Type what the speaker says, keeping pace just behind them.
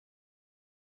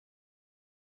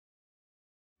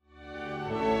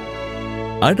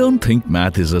"I don't think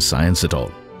math is a science at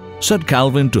all," said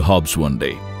Calvin to Hobbes one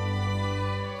day.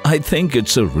 "I think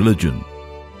it's a religion.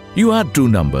 You add two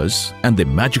numbers and they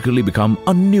magically become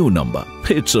a new number.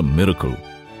 It's a miracle.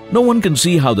 No one can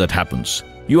see how that happens.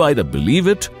 You either believe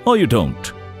it or you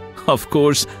don't." Of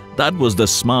course, that was the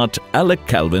smart Alec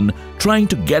Calvin trying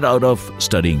to get out of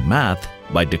studying math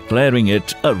by declaring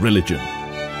it a religion.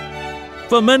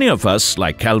 For many of us,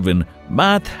 like Calvin,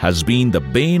 math has been the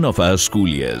bane of our school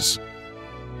years.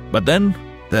 But then,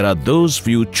 there are those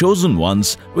few chosen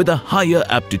ones with a higher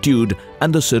aptitude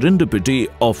and the serendipity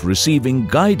of receiving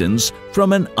guidance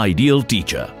from an ideal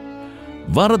teacher.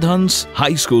 Varadhan's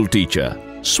high school teacher,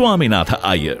 Swaminatha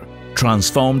Iyer,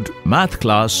 transformed math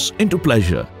class into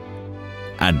pleasure.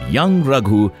 And young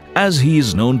Raghu, as he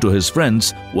is known to his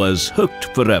friends, was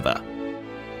hooked forever.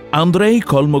 Andrei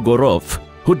Kolmogorov,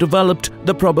 who developed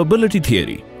the probability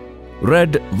theory,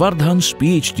 read Varadhan's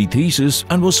PhD thesis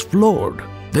and was floored.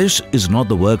 "This is not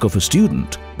the work of a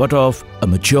student, but of a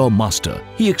mature master,"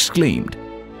 he exclaimed.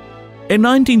 In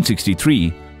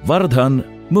 1963, Varadhan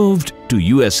moved to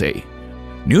USA.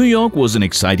 New York was an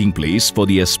exciting place for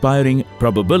the aspiring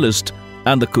probabilist,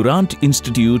 and the Courant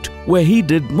Institute, where he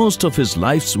did most of his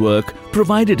life's work,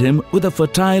 provided him with a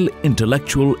fertile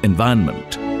intellectual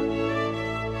environment.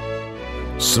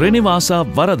 Srinivasa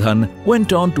Varadhan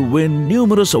went on to win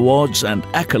numerous awards and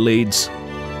accolades,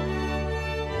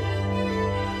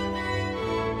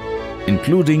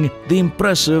 including the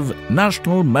impressive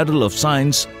National Medal of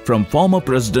Science from former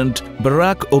President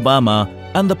Barack Obama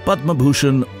and the Padma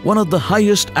Bhushan, one of the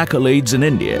highest accolades in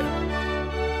India.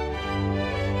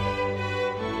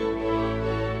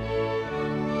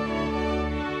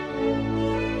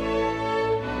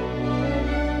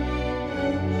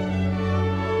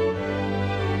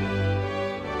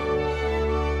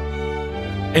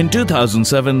 In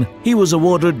 2007, he was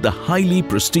awarded the highly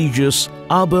prestigious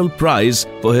Abel Prize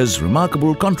for his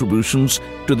remarkable contributions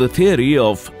to the theory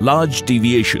of large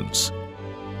deviations.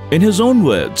 In his own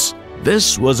words,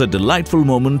 this was a delightful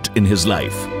moment in his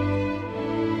life.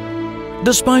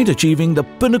 Despite achieving the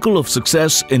pinnacle of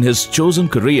success in his chosen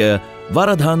career,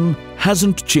 Varadhan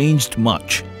hasn't changed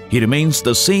much. He remains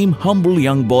the same humble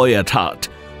young boy at heart,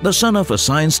 the son of a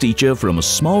science teacher from a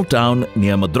small town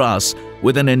near Madras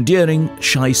with an endearing,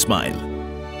 shy smile.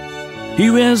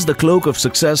 He wears the cloak of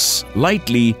success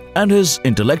lightly and his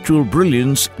intellectual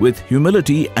brilliance with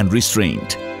humility and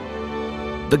restraint.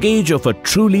 The gauge of a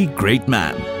truly great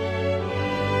man.